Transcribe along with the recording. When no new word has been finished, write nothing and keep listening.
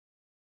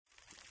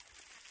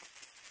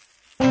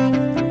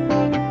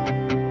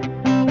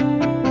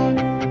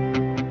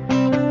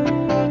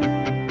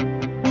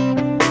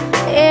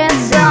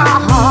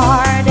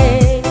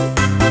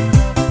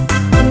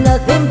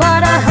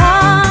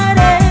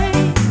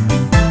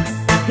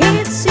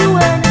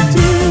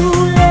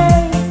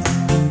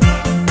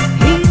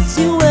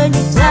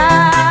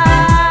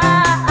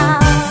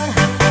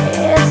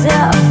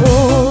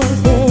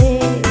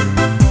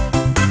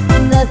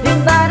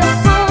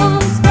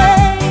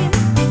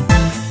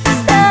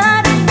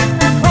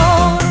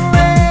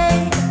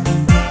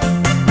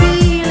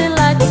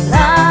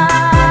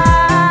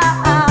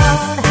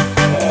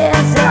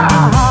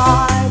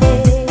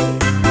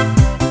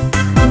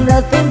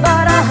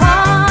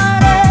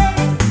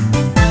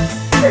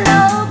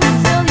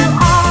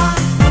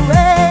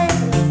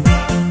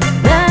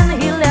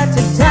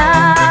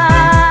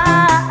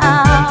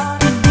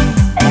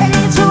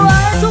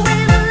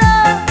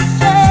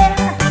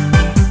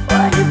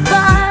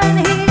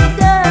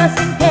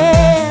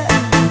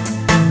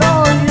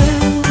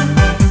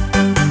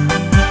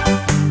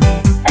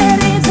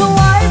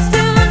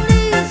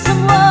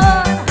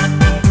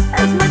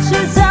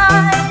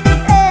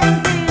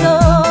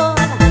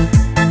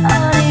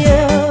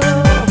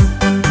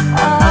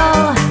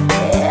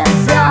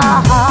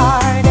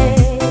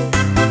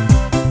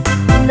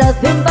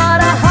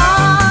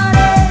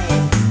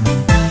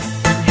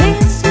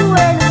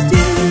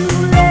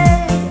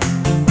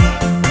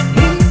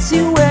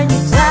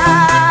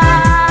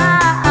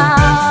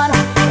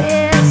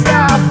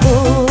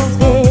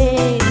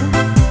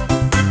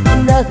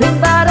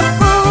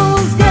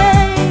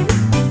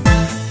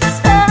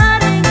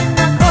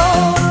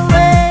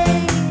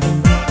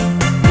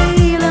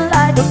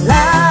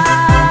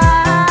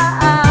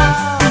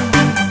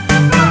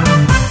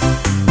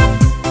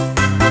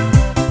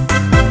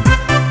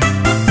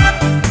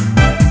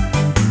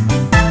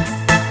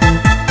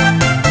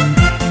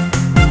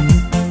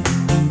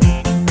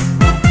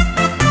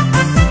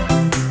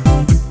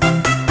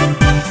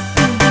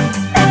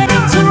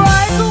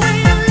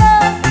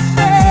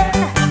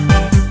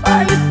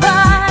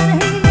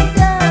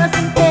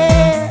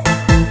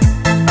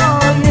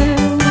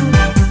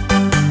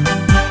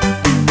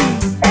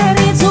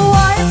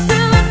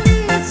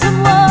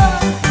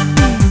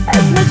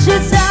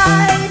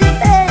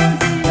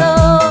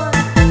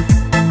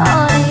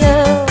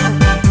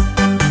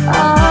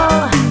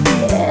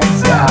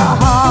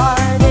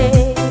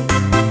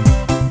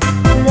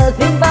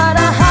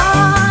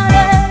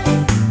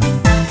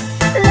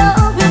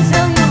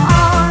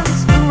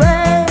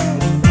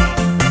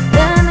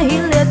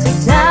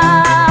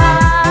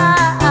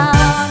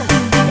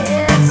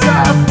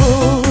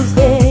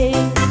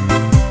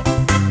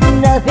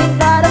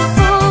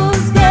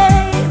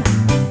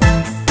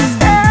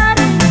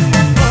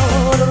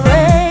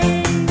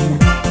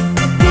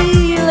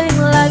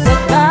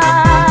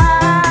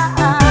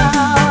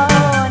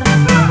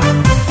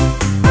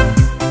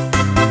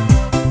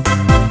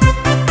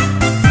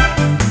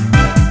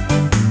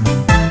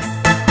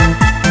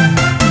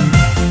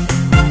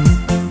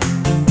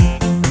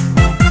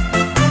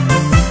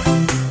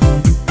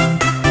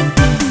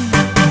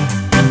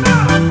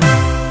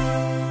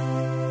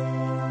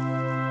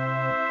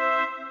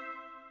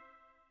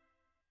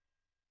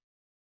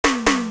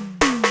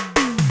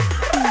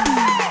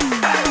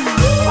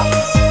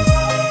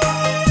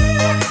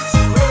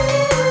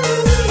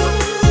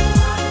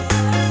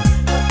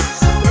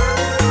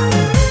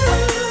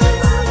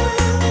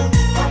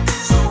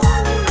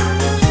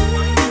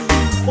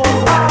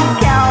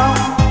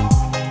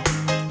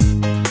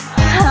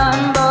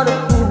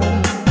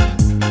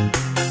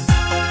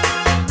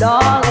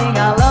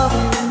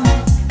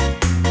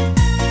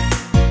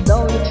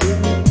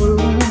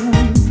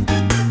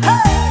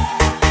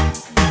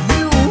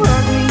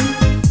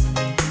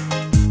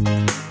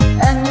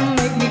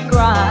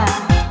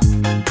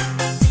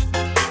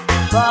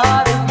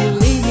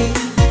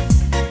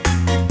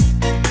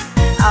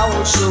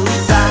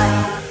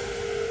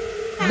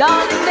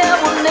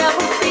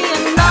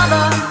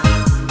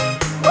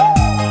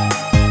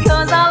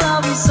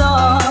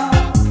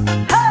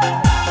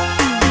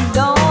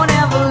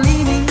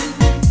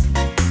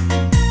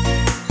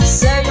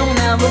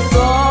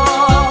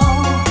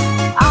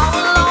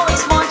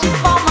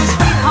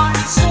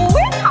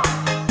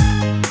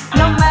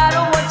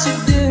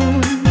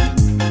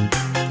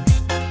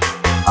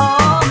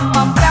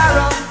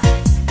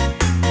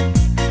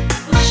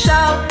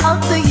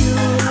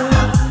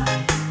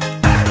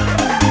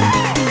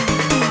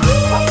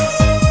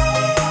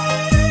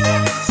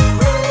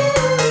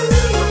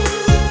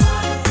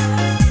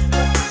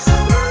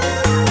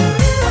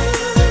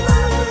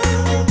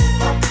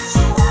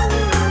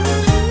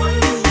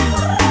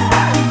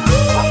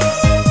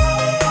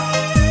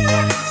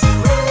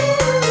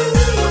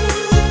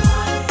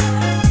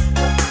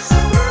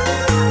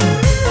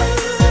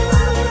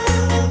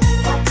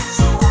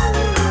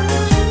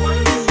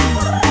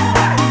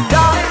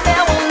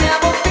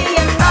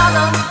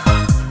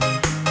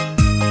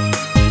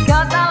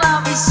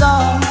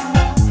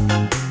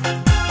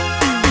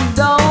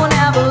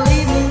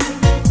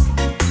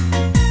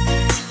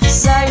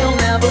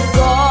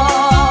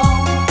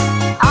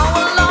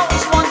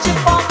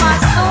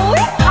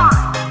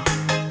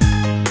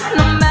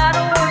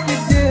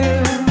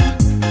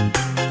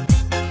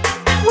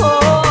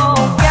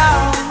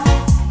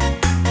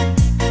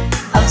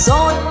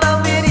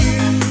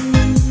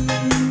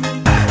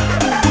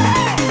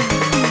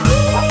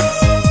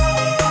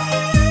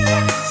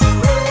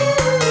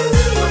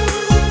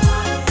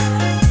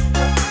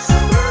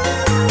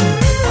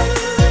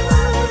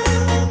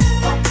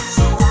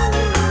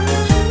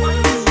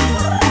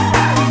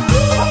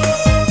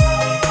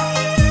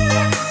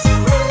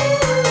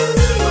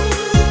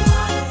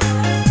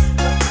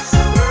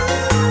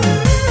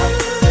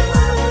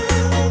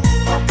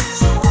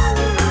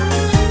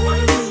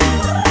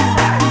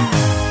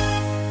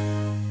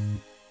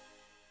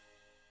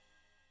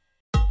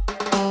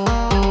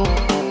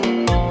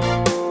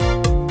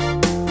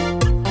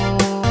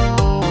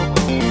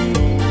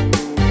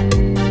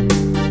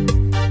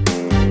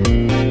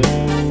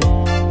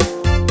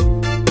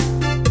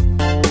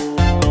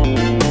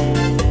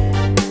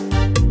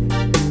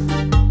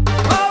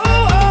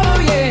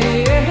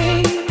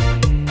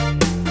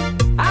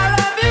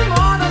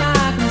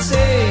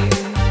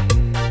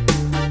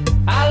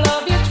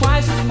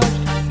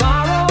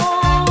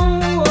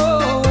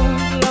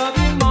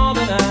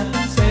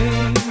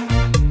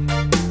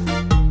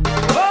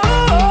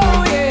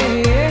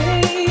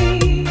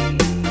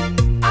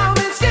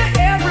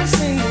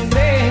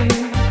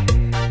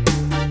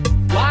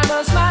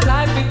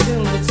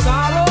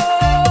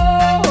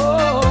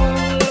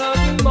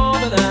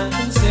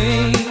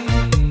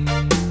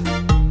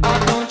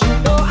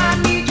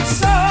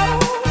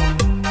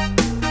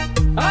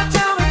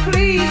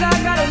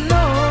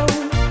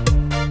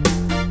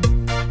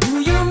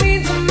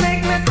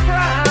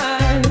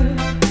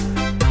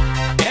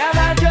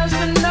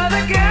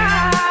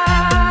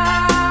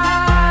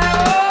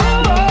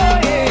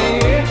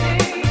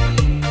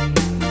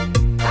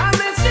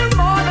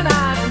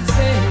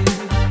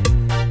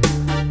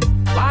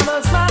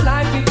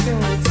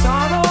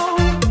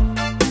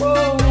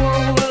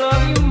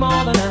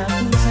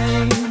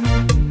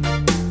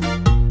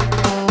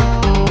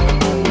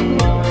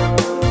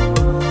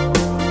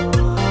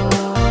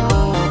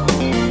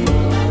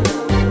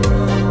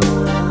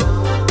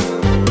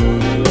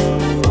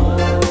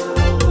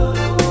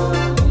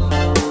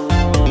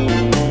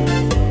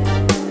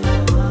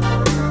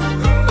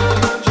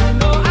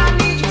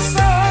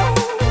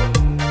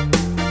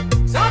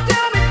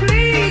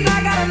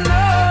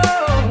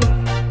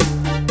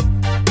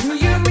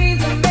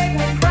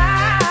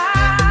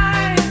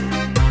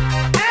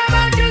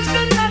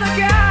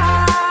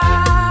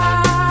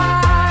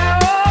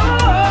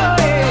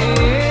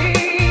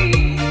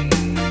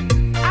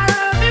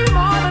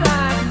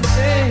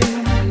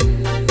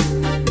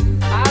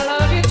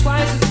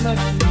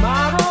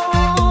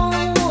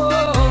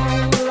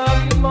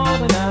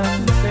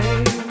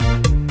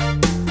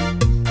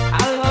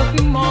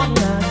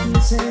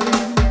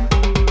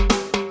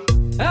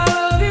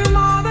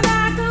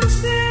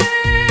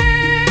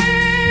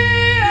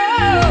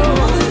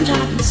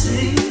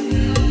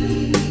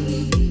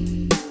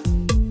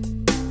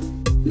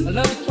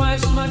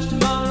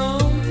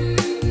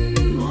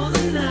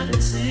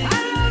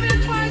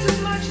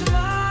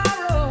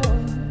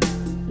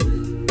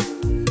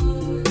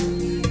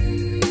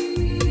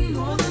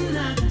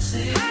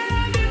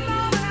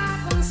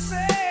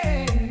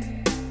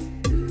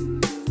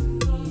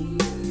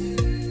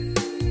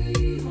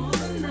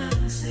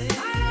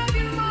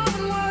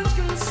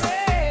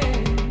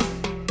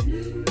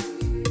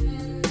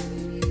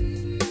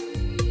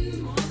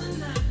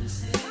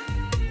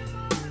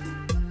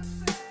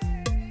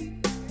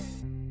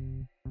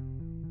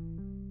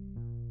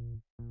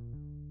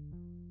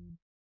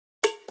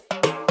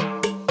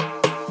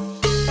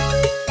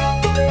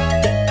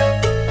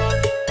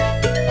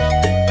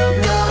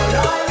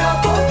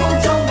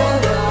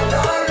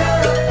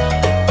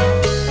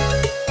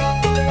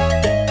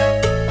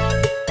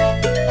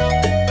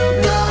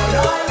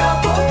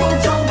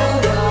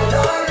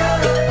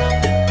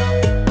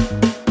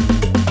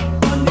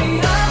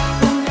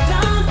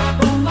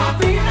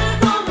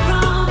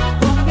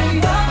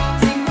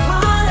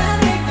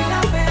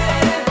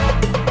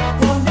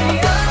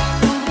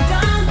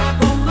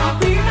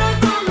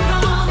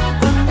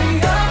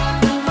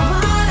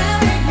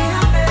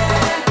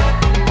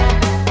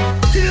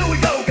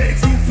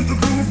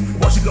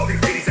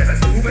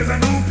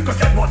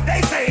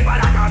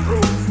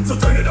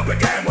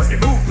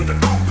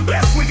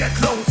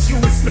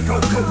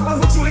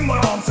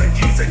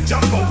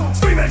jumbo.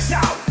 Scream and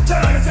shout,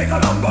 turn and say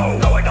Columbo.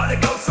 Now I gotta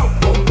go, so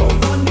boom, boom.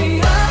 Run me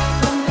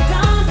up, run me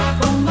down,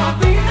 put my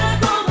feet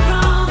back on the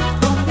ground.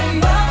 Run me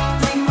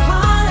up, take my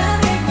heart and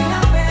make me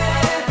happy.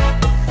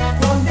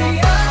 Run me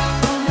up,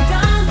 run me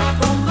down,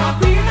 put my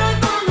feet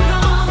back on the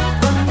ground.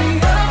 Run me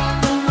up,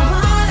 take my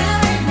heart and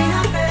make me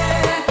happy.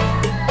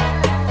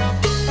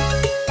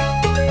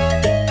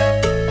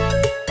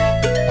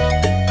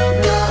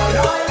 La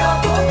la la,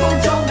 boom boom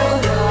jumbo,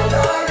 la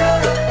la la.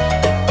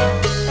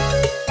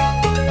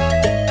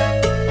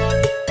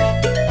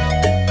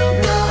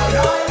 La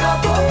la la,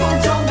 boom boom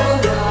jumbo,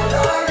 la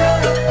la la.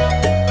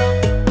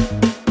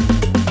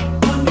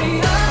 Run me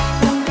up,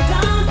 run me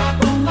down,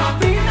 put my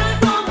feet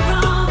back on the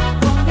ground.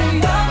 Run me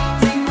up,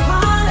 take my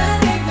heart and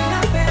make me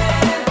happy.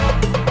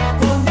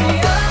 Run me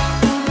up,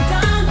 run me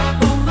down,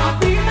 put my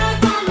feet back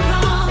on the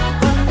ground.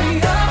 Run me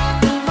up,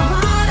 take my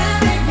heart and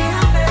make me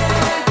happy.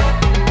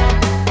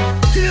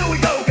 Here we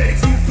go, getting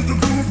smooth to the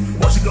groove.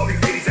 Watching all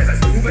these ladies as I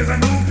move as I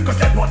move. Cause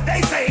that's what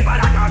they say, but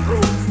I can't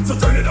groove. So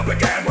turn it up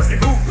again once they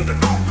move to the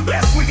groove.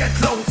 As we get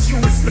close, you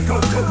whisper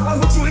Coco. I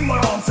put you in my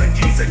arms and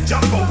geese and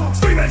jumbo.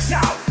 Scream and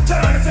shout,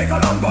 turn and say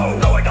Columbo.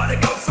 Now I gotta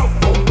go, so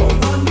boom, boom.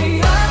 Run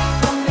me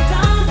up, run me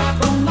down,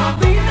 put my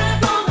feet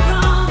back on the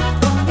ground.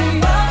 Run me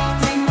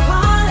up, take my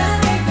heart and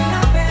make me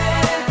happy.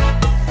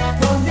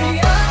 Run me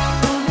up,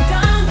 run me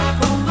down,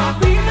 put my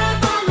feet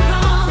back on the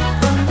ground.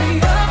 Run me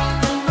up,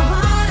 take my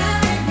heart and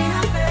make me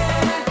happy.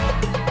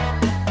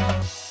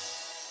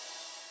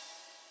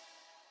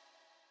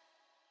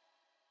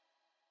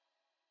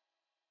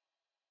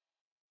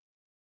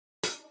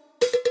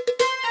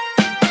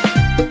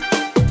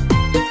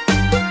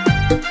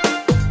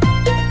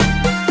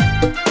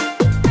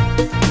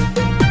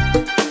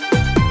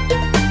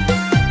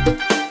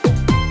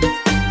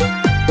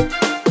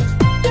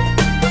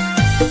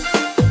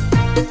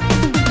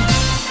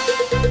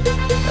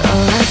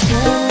 Oh, I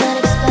cannot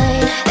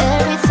explain.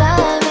 Every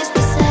time it's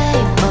the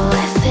same. Oh,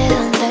 I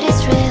feel that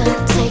it's real.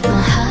 Take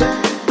my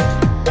heart.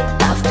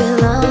 I've been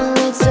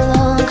lonely too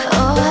long.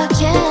 Oh, I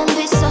can't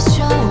be so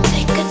strong.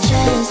 Take a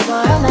chance for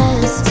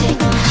romance. Take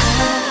my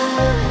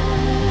heart.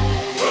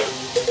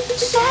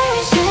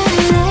 Sherry,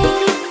 sherry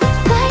lady,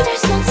 like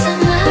there's no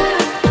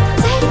tomorrow.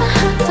 Take my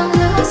heart, don't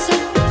lose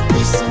it.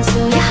 Listen to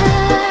your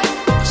heart.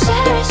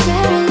 Sherry,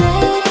 sherry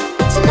lady,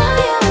 to know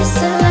you is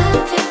to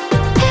love you.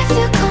 If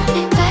you call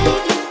me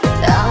baby,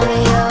 I'll be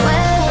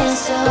always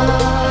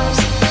yours.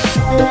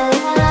 La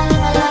la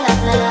la la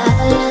la la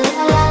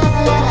la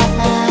la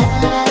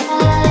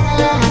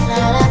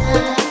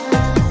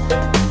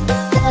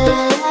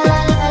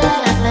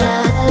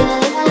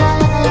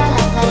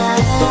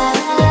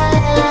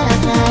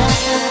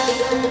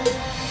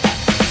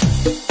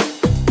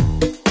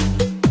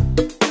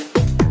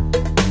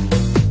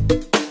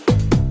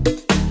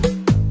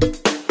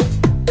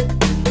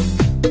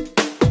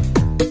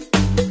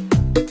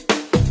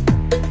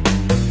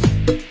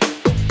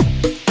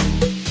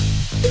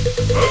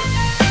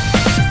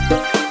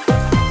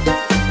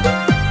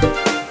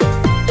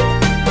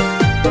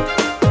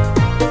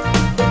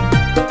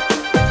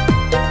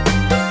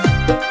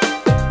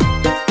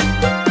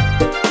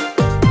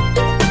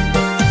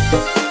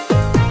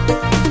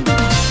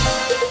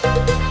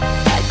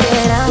I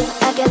get up,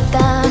 I get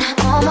down,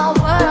 all my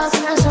world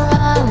turns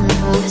around.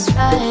 Who is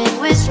right,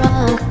 who is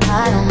wrong,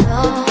 I don't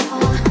know.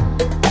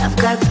 I've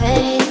got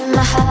pain in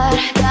my heart,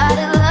 got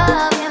a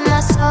love in my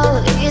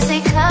soul.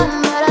 Easy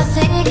come, but I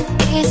think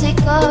easy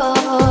go.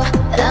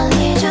 I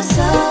need you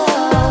so.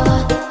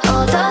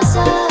 All those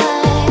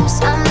times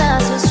I'm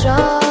not so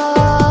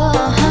strong.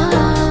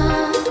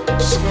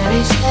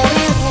 Sherry,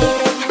 sherry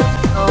lady,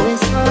 going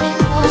through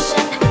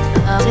emotion.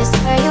 Love is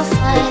where you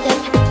find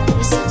it.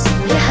 Listen to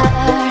your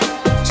heart.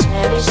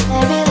 Sherry,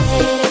 sherry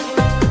lady,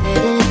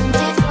 living in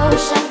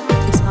devotion.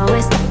 It's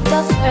always like the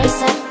first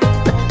time.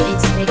 Let me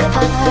take a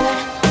part.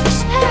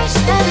 Sherry,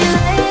 sherry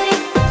lady,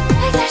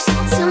 like there's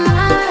no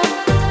tomorrow.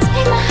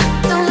 Take my heart,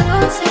 don't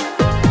lose it.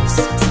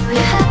 Listen to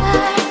your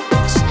heart.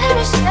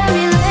 Sherry,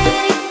 sherry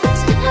lady,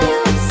 to know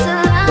you is to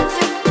love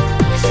you.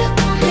 If you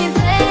call me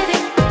baby,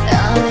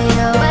 I'll be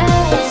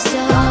always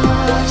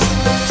yours.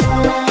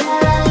 La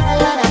la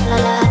la la la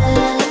la la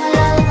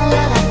la la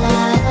la la.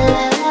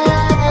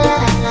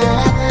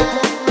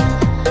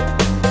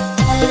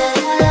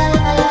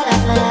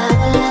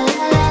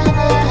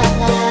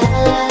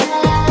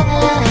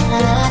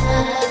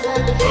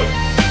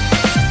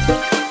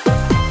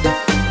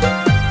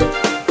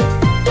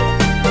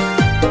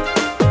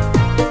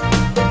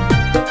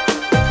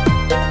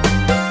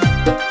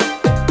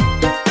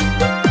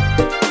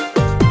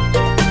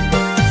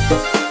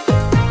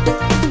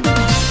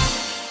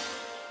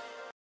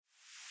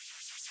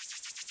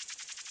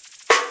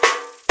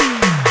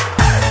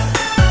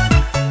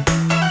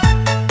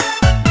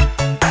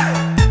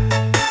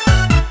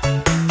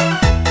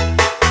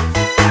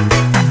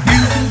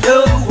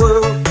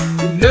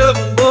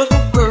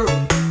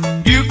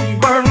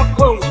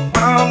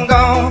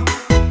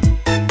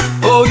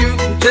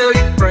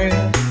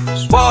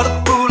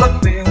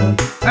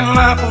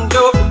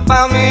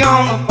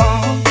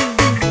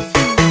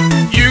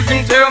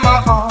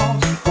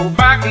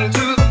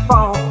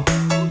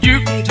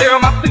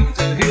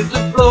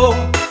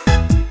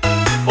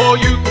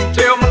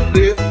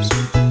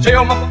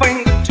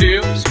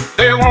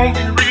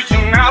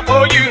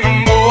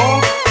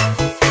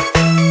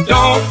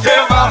 Don't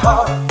tell my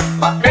heart,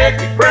 my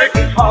achy,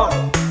 breaky heart,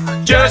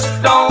 I just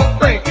don't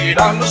think he'd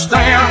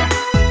understand.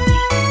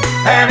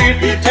 And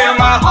if you tell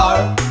my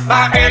heart,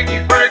 my achy,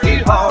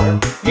 breaky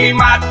heart, he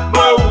might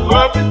blow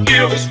up and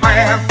kill this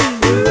man.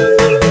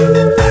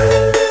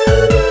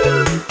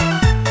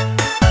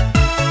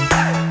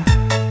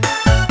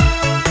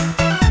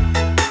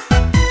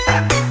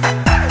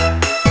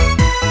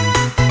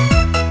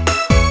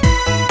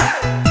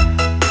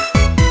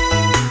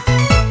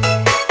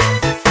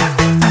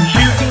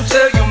 You can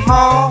tell your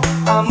mom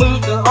I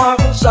moved to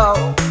Arkansas.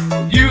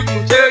 You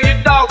can tell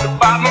your dog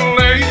about my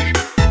leg.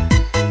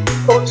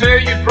 Or tell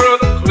your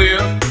brother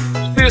Cliff,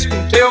 this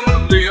can tell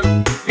my lip,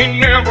 he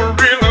never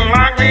really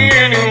liked me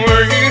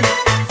anyway.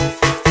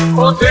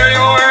 Or tell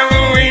your Aunt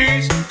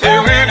Louise,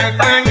 tell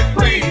anything you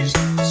please,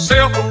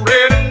 self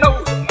already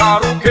knows I'm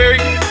not okay.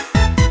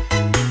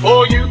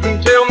 Or you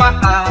can tell my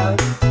eyes,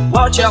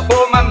 watch out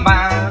for my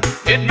mind,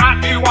 it might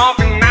be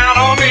walking out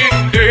on me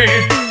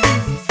today.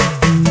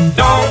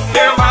 Don't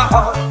tell my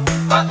heart,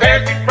 my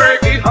achy,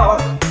 breaky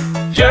heart,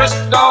 just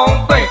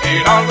don't think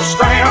he'd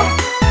understand.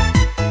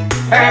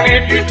 And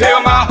if you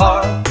tell my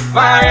heart,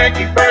 my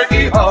achy,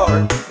 breaky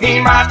heart, he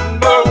might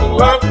blow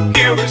up and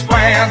kill this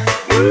man.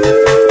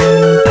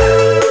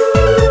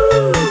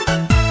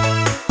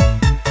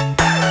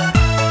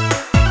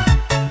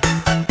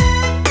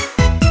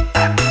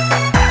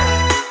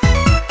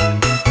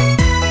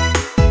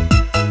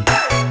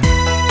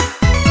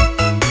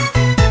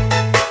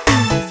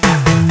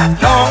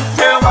 Don't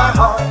tell my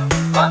heart,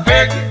 my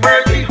achy,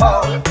 breaky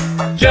heart,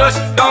 I just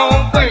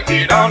don't think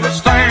he'd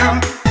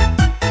understand.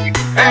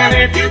 And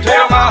if you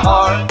tell my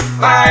heart,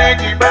 my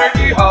achy,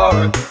 breaky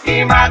heart,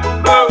 he might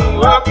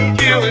blow up and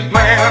kill his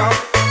man.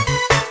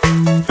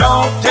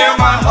 Don't tell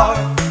my heart,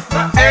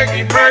 my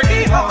achy,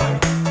 breaky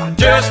heart, I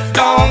just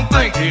don't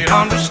think he'd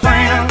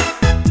understand.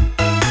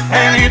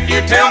 And if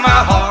you tell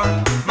my heart,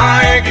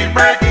 my achy,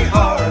 breaky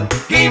heart,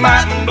 he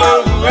might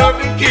blow up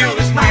and kill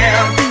this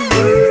man.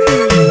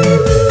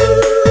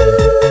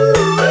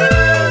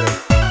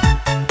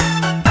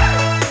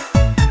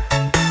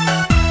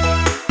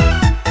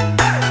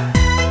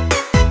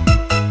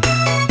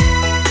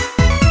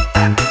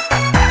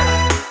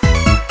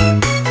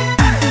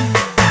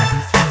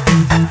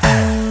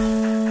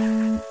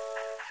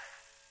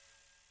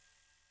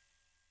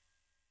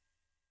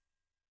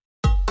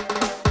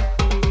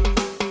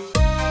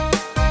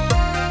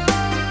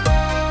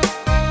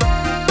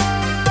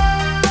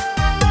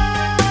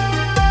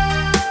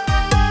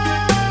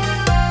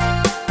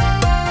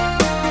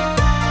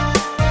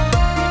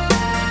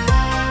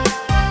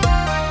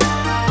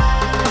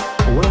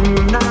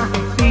 When I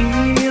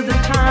feel the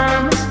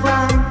time is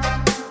right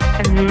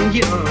and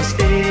you're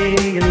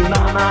staying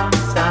by my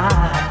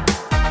side,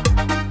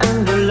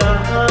 and the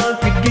love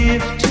you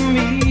give to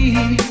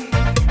me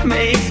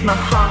makes my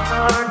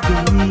heart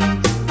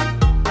beat.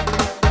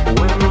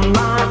 When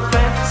my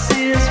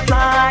fancies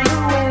fly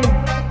away,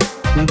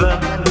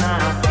 but my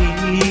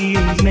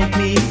feelings make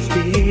me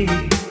stay,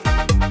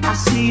 I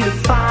see the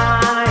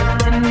fire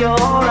in your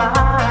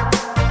eyes,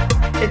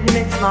 it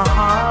makes my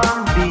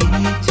heart beat.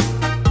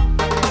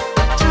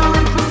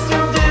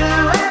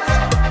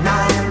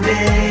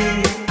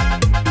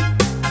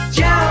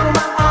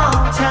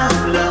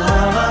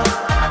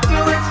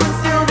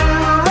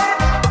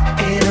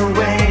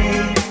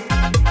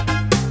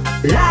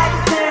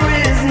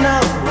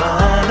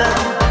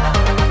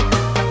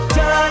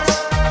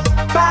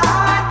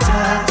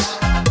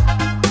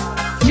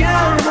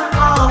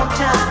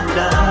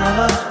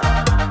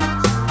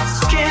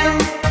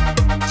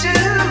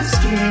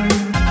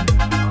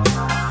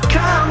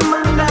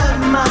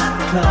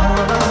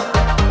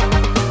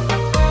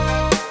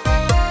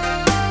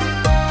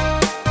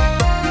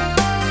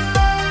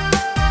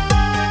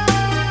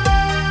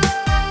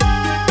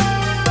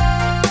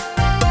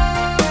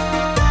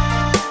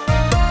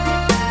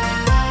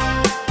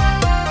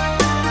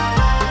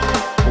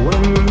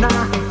 When I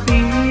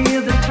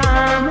feel the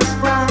time is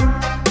right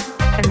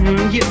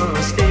and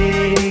you're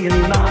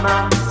staying by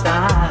my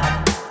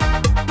side,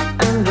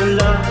 and the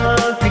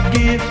love you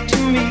give to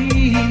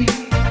me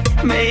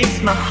makes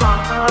my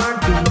heart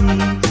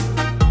beat.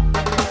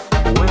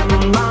 When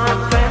my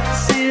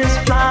fancies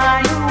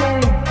fly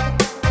away,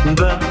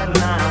 but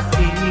my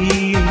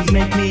feelings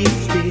make me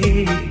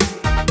stay,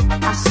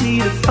 I see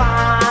the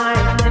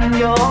fire in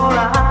your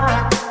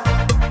eyes,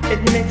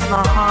 it makes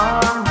my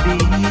heart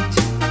beat.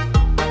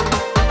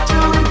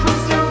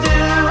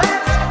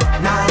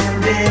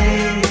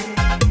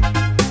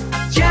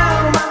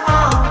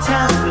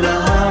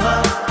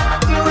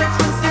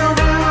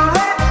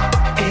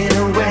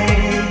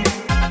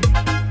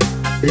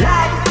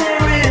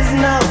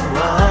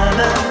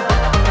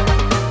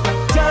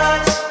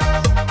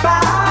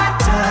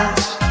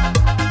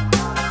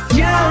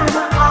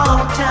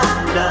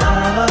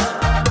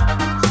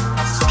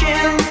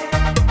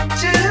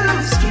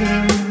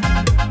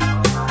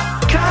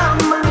 Come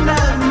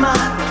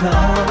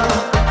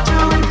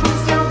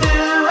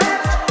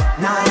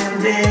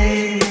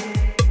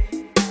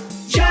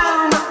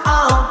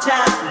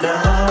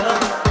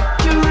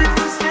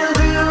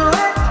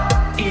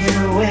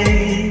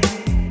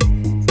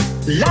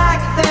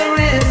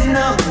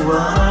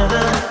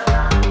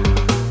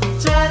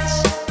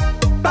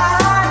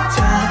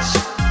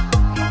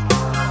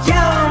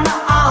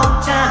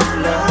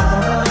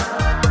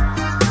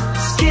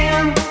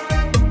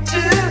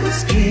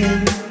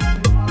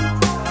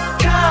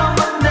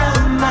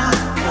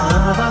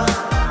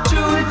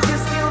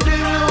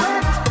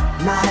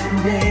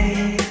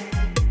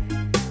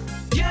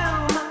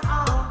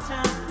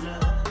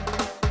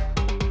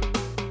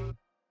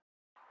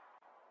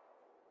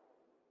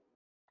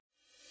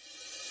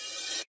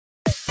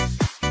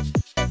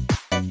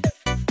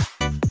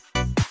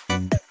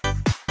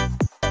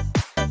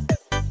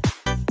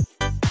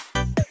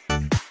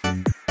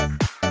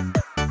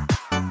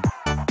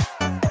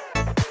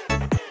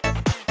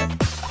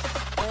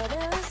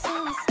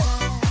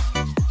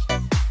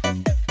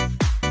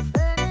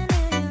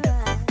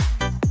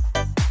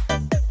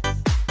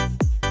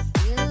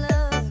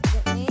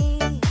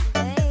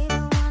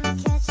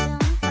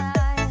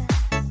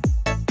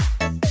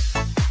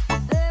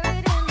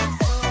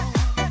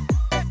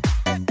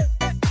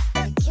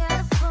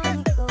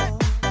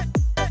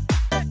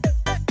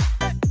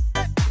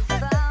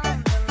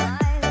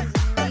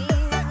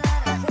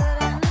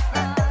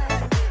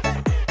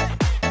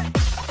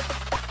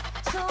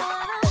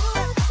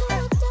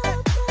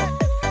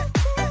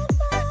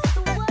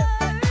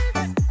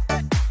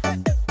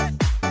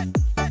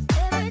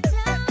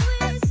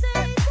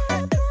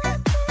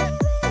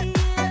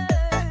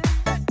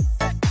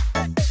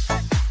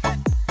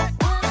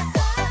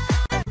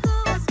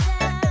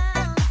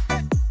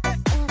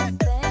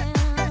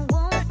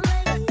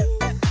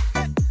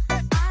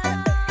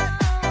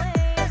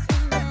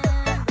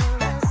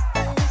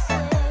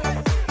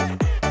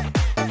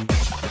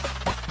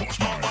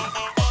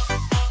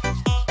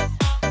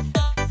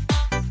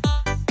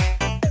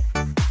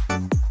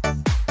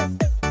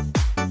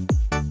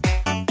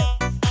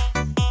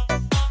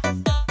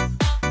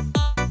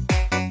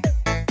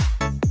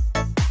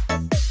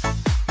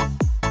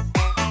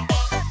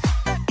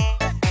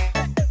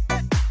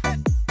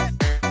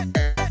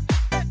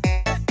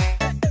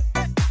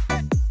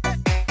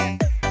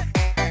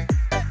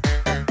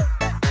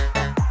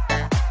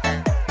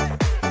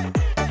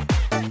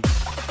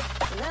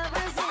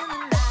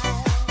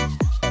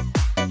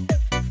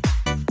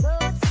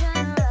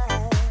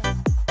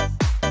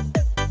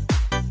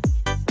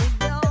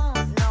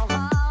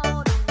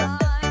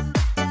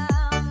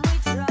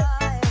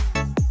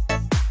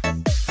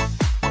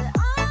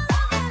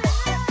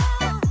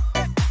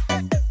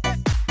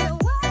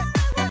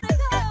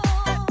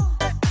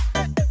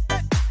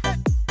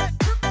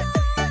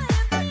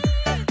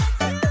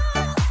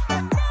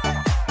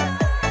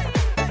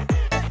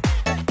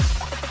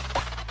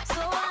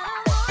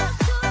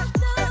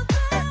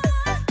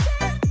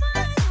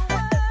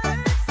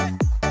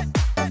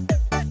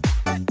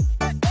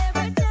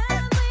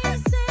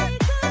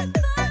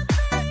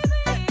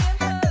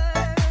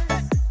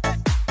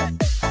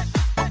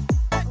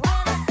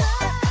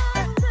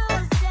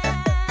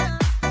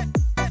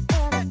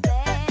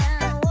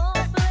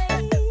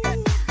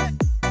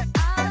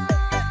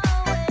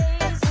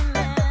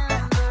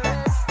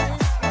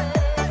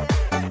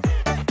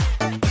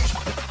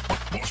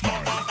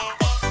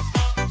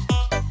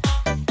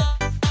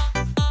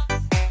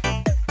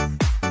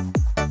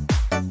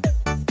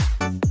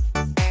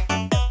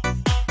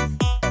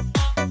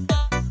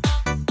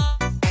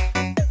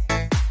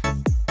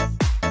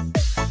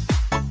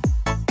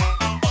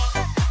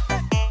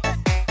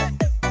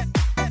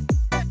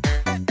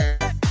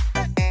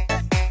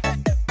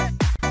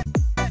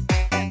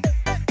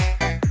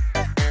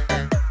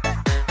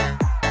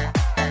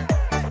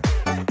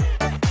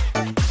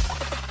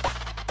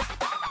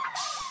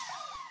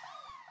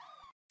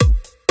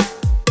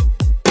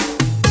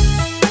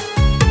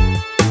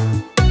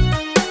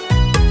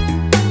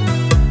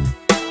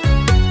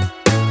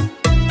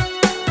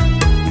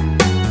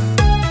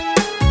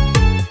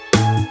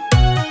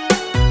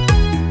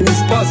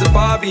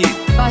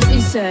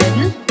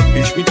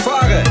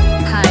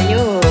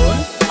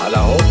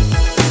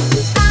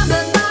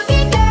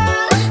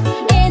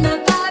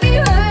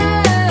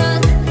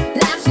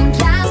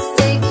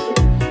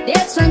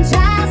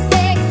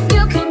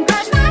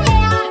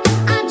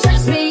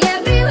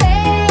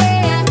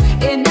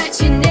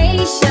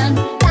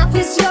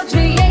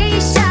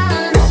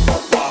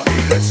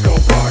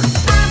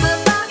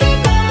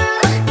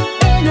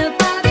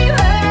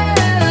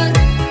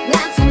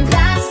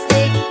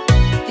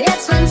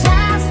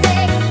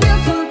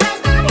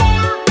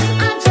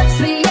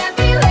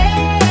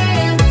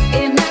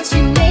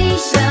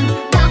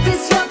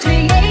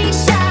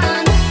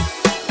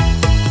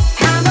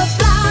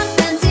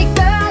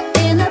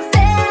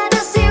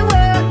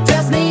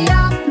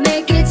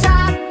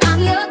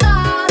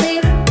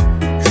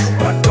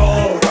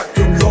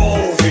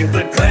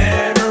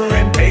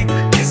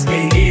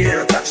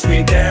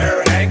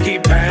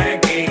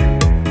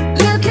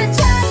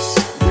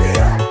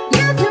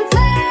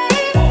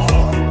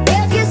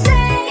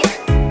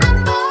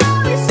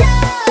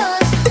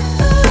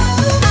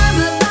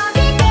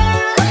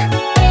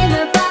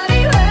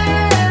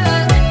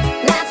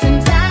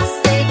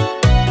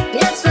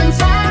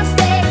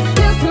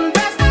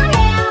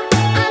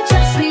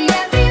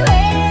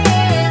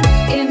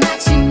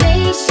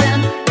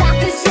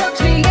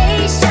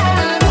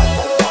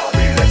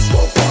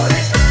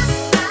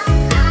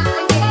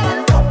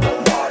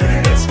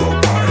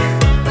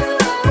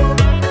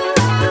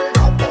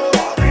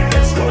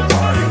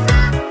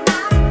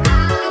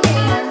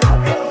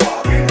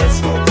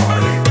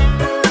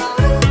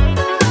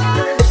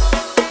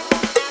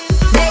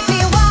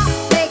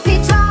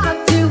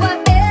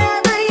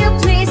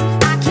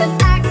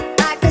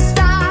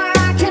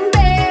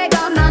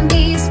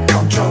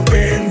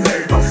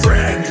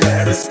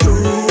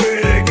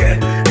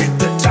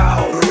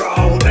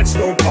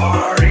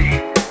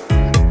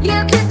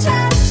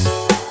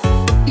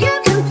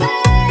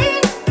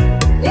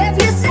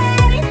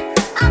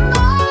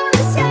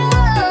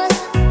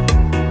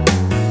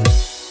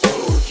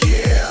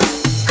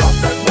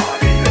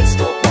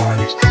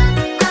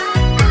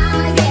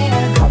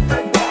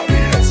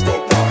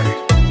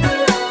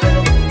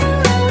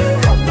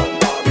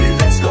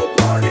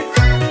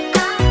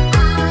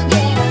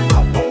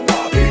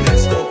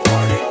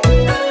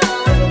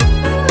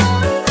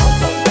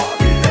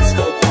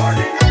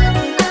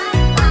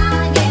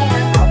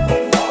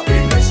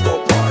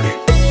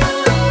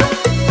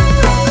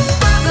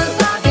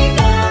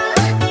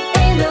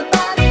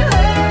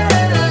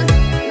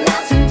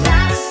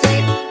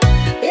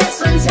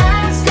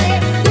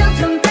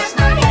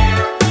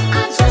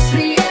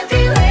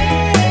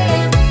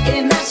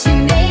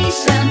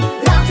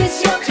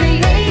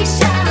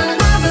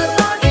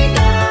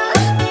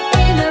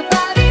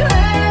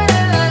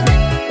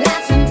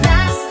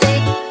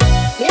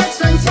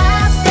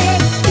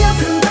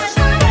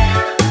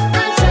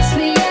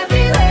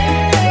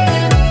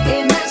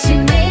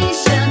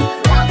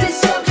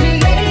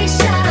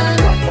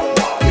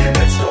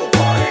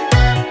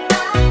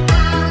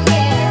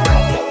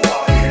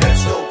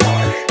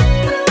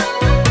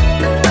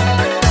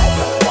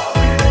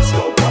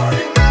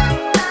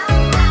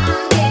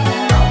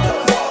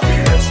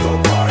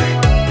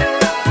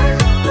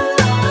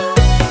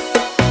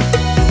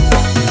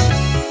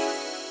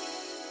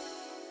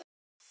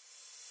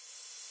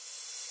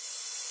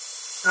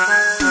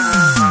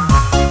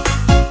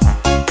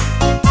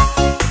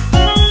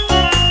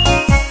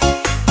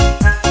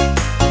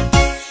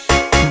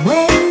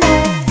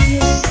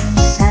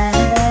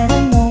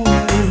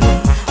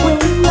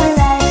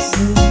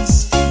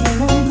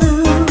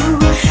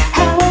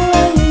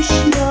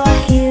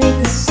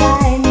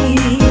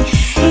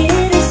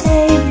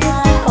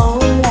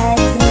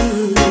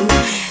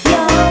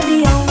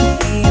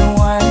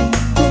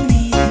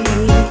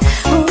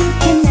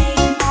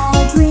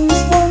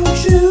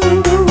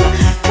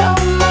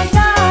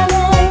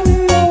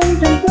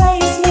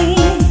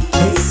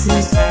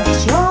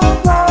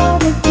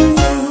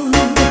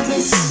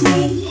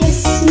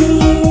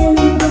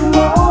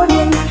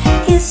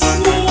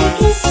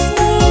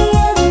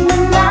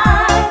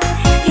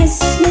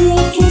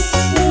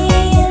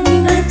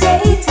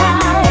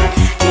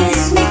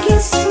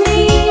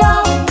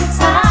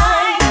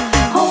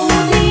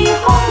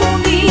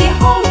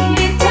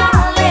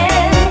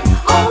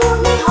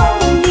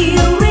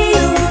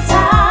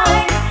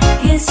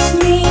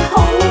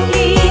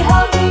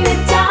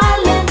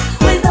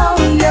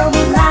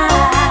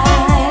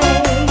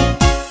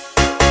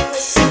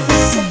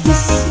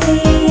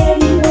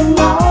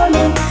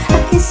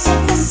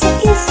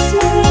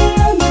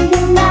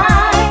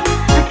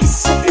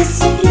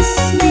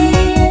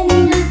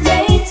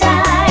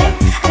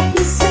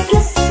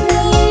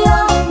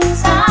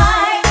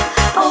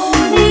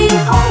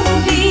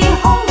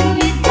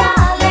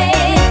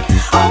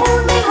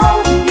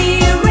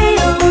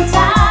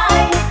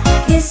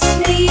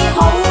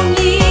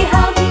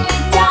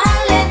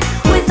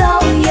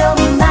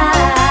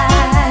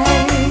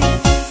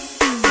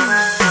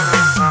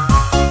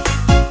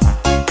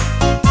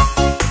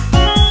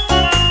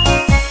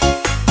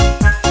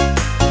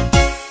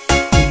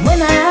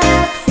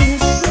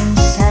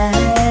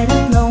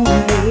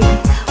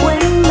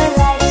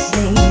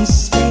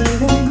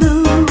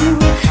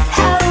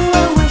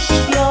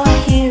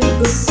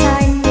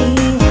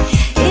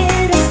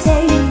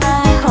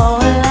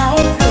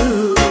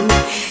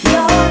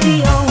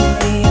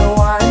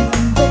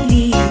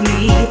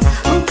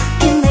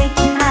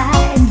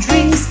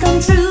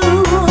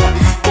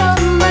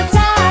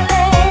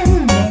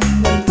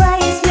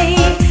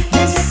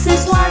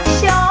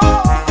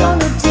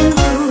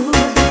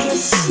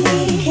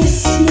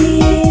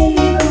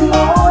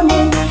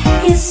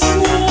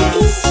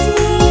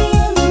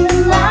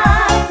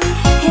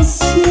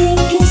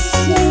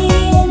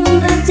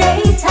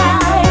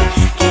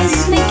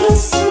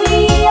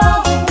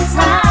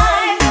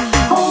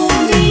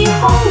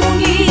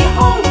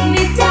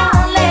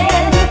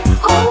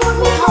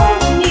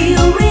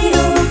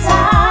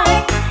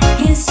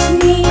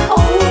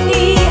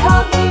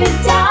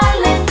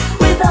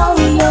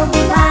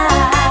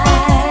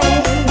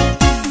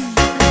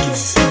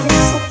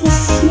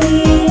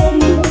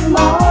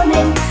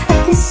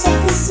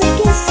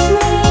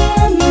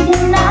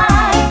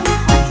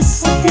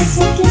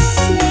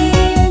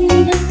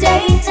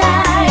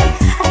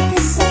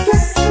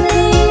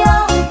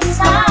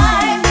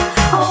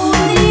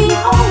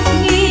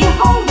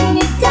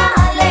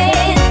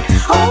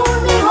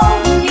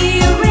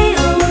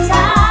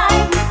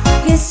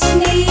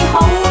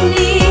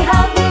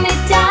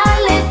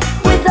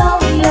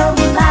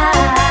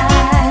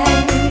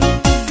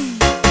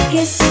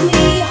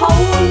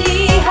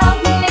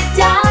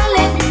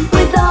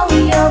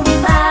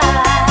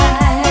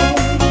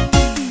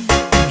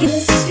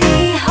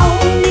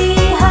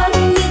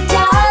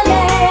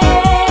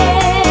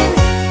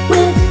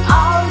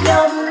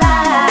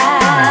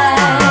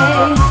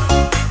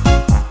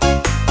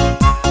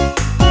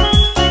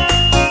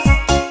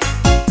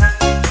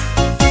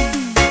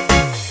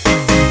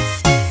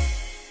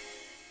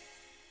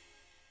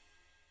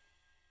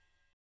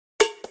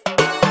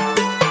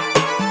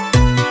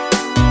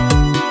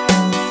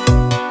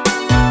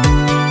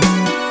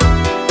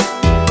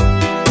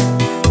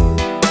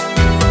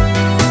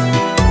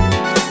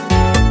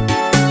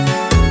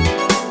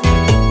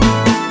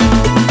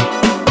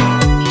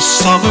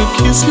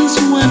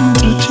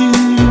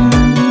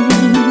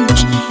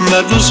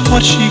that was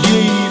what she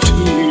gave to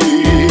me.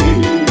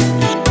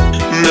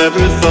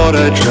 Never thought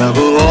I'd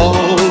travel all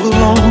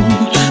along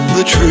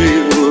the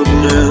trail of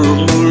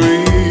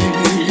memory.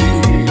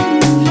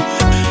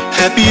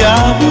 Happy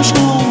hours,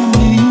 long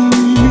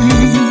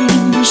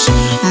years,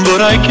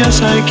 but I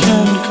guess I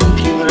can't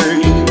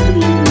complain,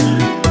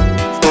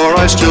 for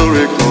I still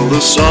recall the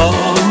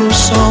summer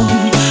sun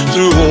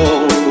through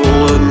all the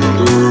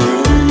winter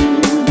rain.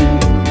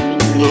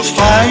 The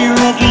fire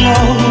of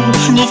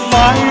love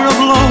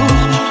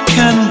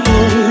can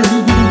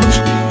burn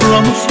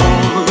from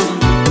afar,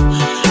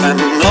 and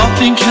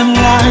nothing can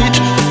light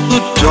the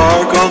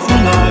dark of the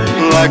night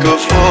like a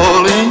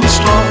falling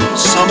star.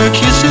 Summer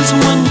kisses,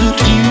 winter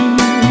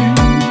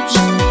tears,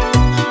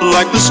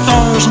 like the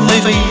stars and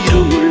they fade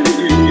away,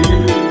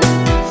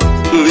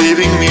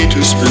 leaving me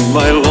to spend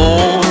my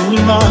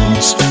lonely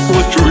nights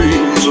with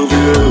dreams of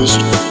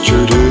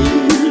yesterday.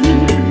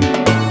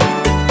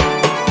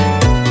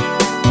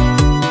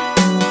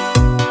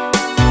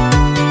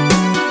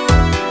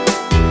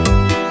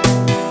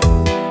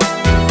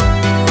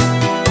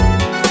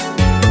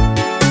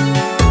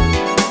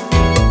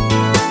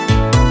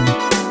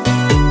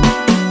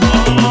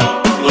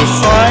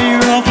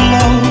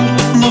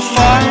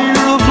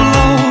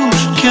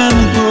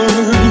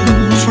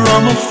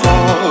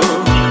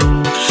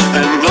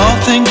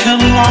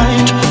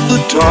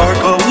 Dark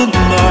of the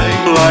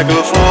night, like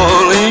a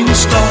falling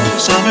star.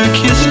 Summer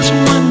kisses,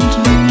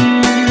 winter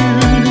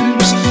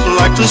years,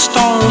 like the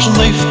stars and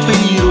they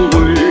fade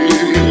away,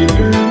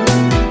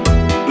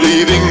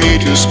 leaving me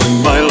to spend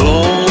my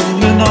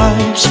lonely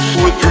nights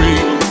with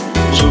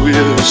dreams of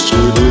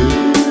yesterday.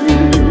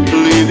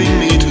 Leaving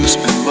me to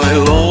spend my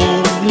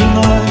lonely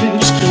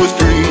nights with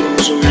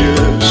dreams of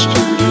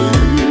yesterday.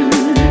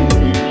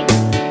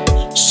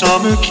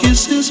 Summer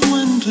kisses,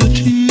 winter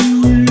tears,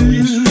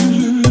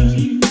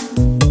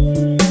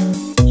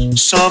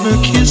 summer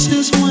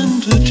kisses,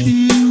 winter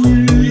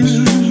tears,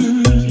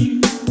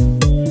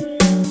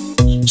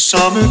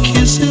 summer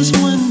kisses,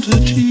 winter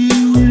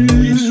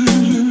tears,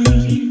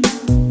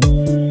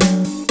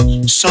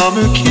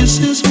 summer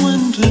kisses,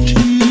 winter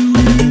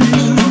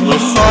tears. The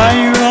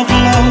fire of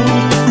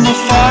love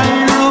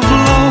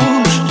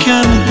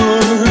can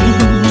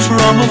burn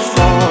from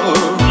afar,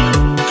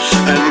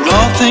 and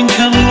nothing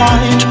can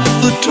light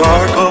the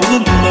dark of the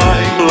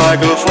night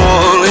like a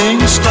falling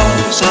star.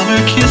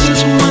 Summer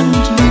kisses,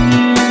 winter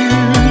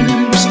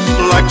tears,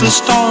 like the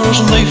stars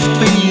and they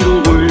fade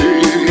away,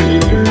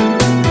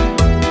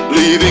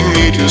 leaving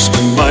me to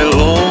spend my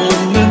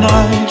lonely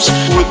nights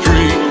with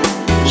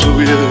dreams of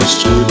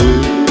yesterday.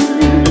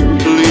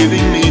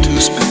 Leaving me to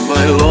spend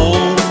my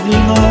lonely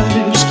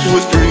nights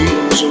with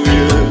dreams of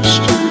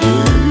yesterday.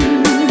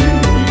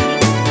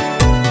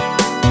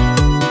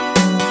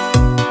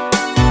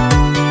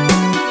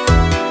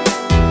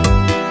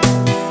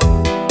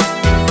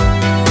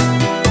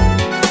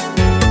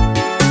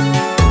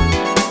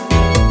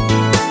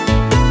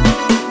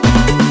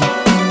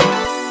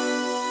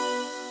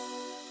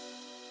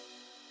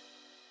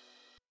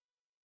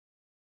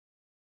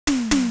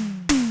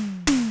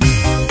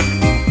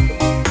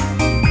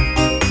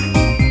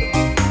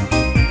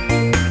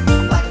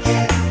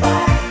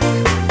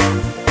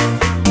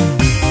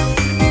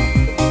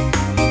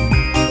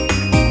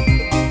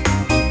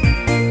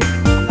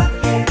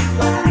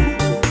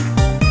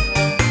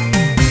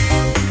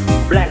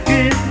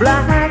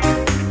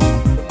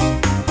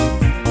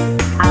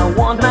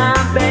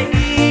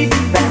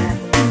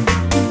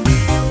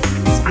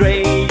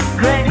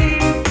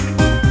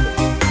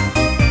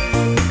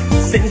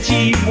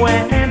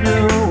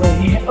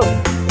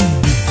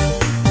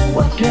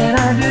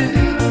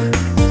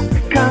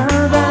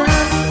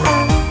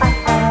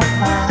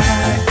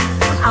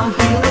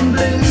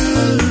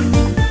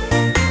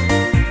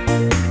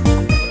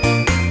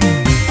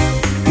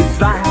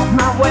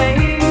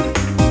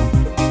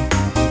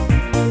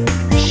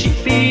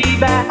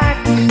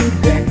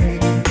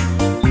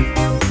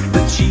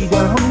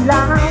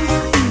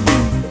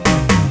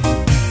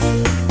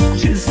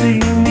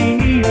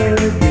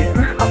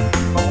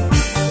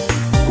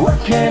 What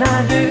can I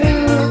do?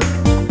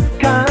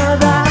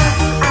 'Cause I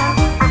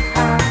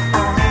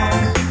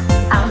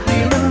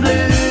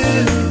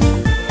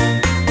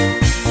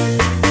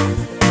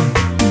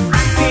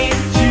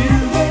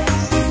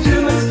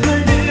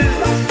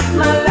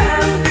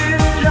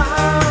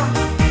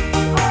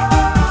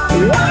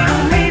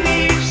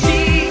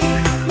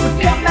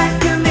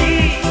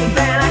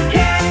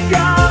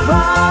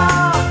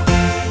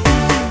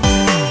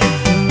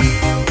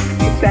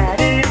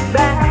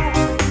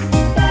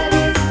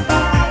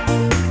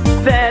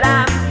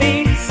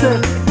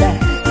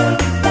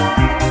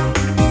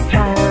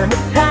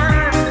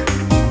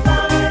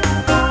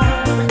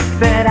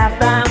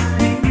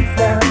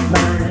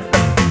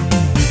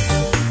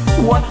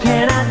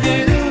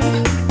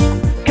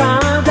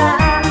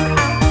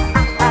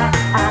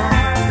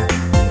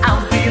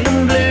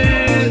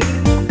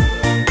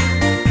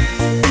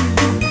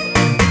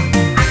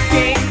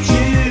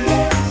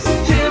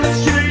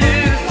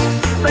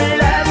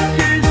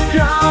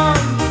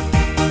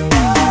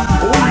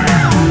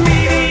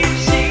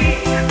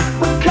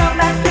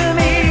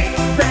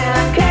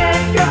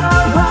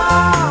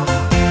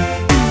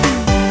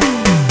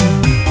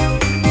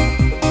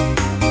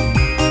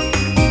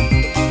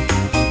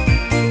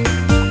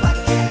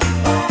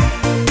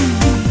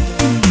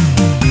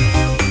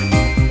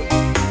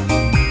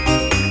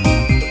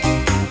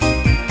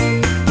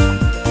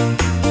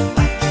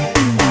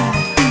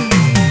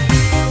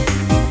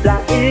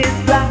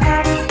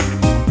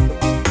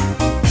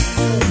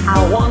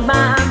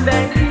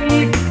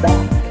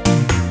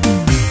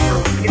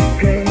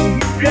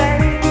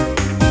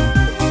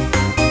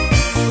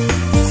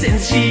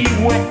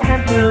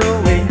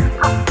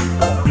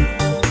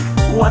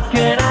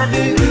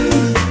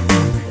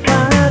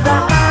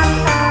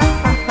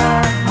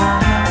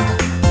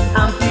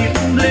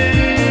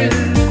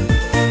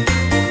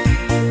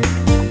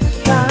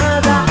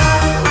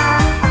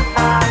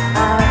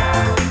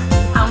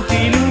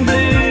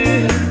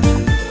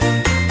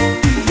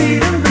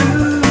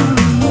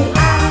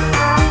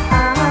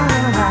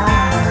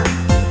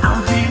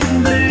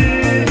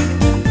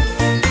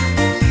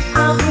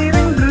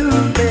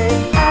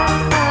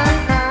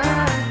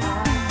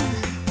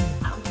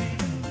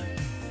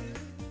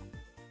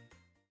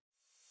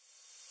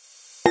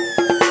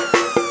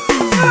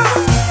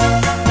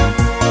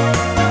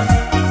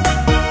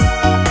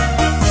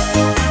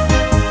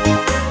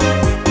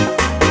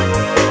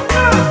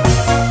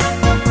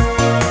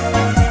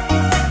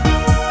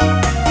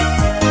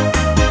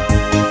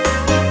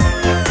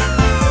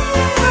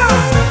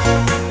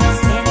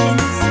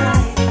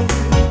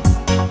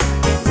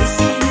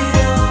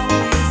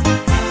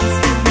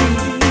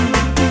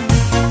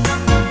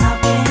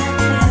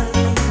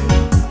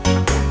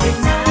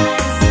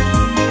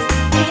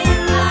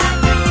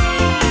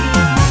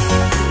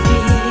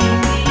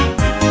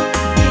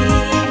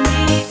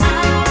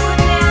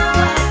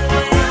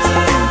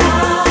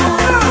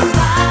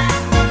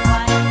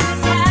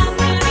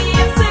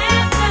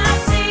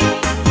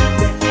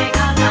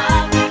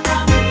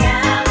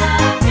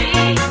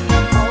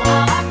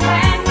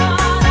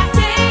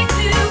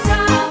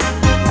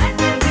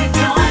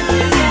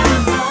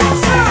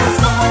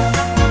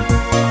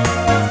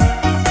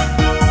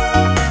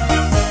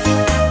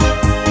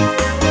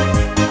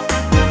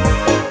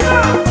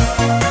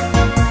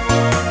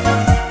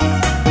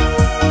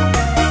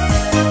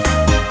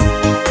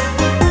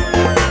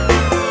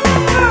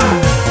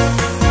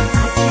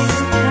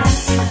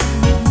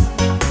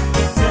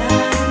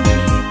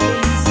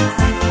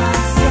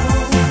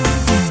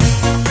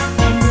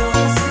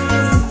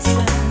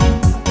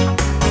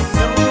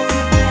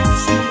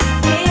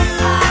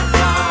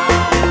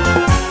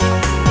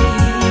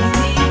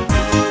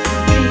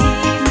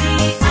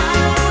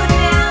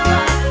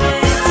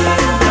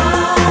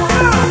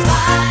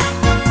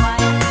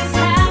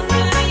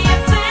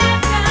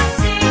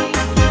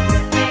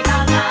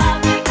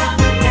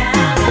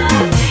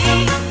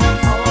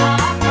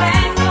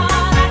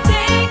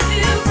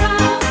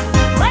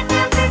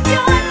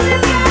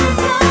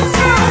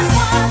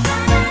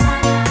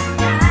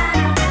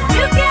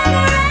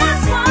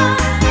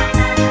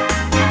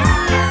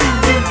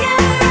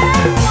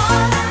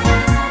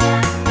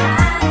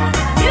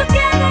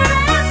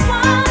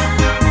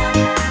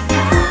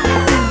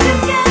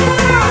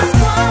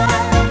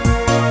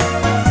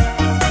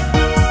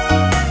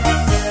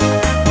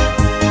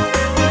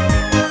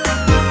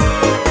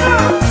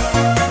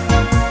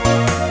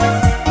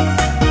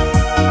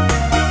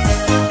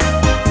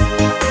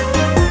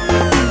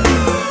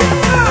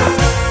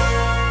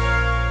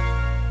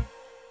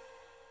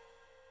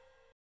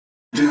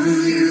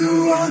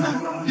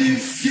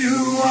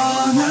you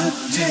wanna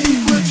take